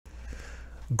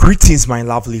Greetings my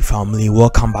lovely family,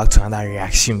 welcome back to another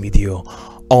reaction video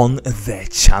on the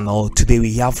channel. Today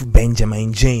we have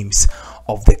Benjamin James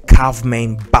of the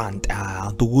Cavemen Band,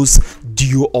 those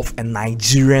duo of a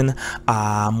Nigerian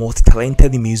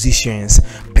multi-talented musicians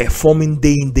performing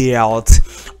day in day out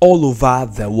all over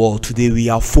the world. Today we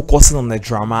are focusing on the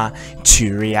drama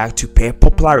to react to per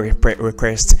popular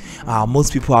request.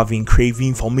 Most people have been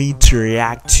craving for me to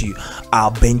react to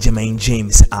Benjamin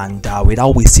James, and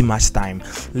without wasting much time,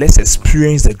 let's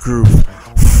experience the groove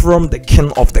from the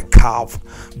king of the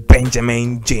cave,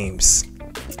 Benjamin James.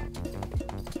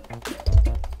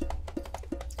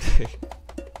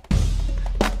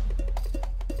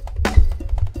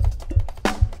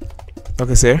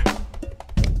 Okay, sir.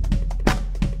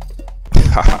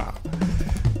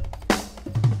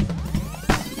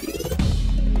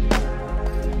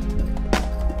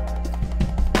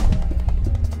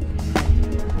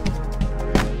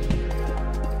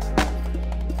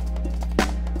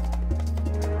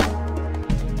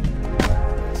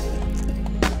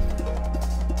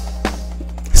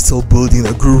 Still building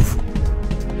the groove.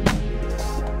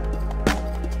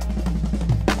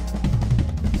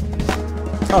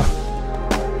 Oh.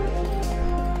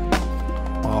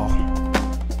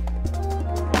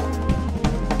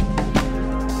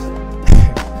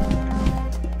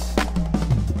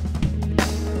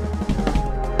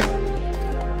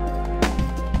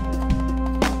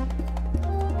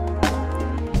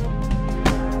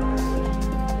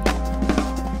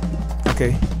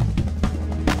 Okay.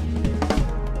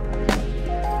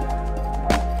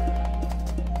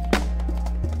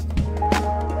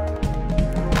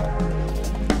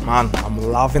 Man, I'm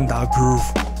loving that groove.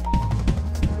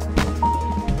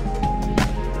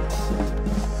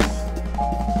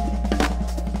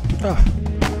 Ah.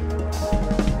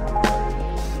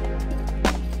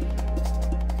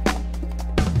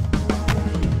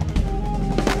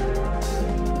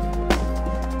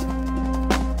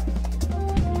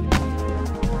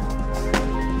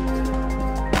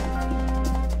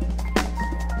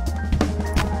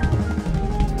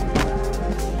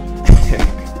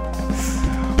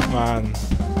 Man,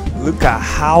 look at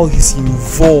how he's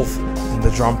involved in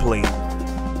the drum play.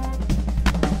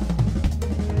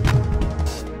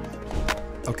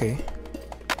 Okay.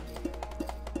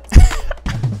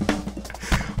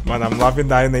 Man, I'm loving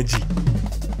that energy.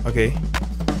 Okay.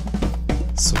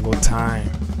 Solo time.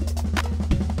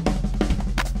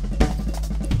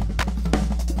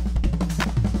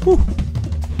 Woo.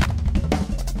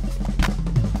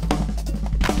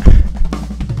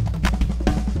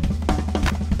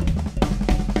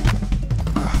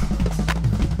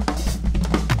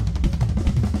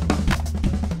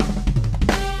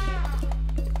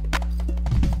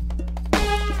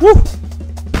 Woo!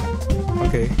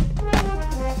 Okay.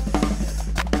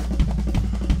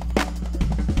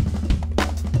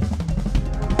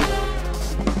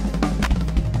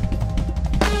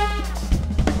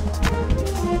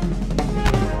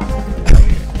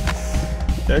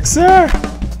 Yes, sir.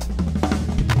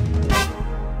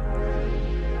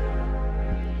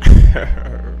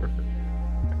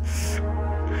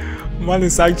 Man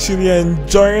is actually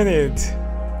enjoying it.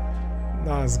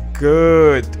 That's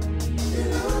good.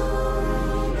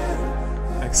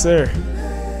 Sir.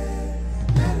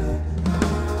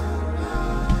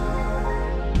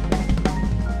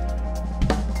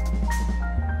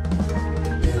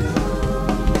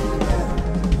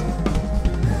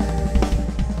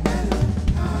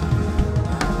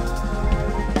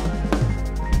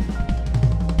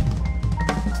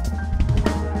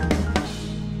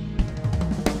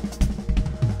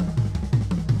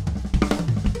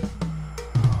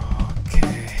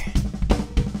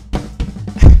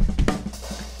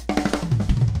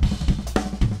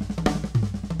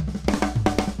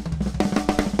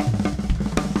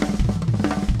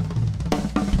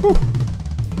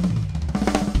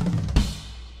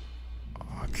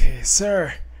 Okay,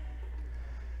 sir.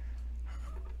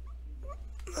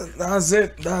 That's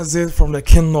it from the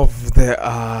king of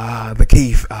the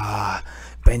cave,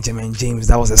 Benjamin James.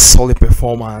 That was a solid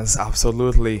performance,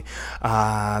 absolutely.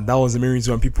 That was the main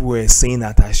reason when people were saying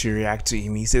that I should react to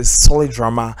him. He's a solid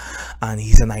drummer and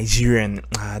he's a Nigerian.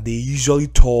 They usually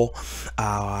tour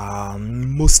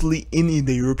mostly in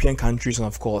the European countries and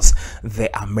of course the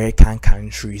American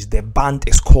countries. The band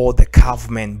is called the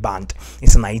Cavemen Band.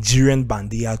 It's a Nigerian band.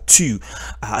 They are two,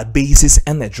 a bassist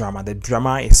and a drummer. The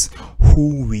drummer is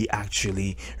who we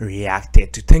actually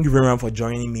reacted to. Thank you very much for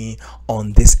joining me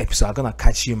on this episode. I'm gonna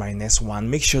catch you in my next one.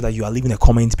 Make sure that you are leaving a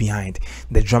comment behind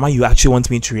the drama you actually want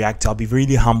me to react to. I'll be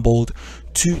really humbled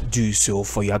to do so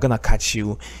for you. I'm gonna catch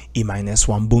you in my next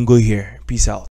one. Bungo here. Peace out.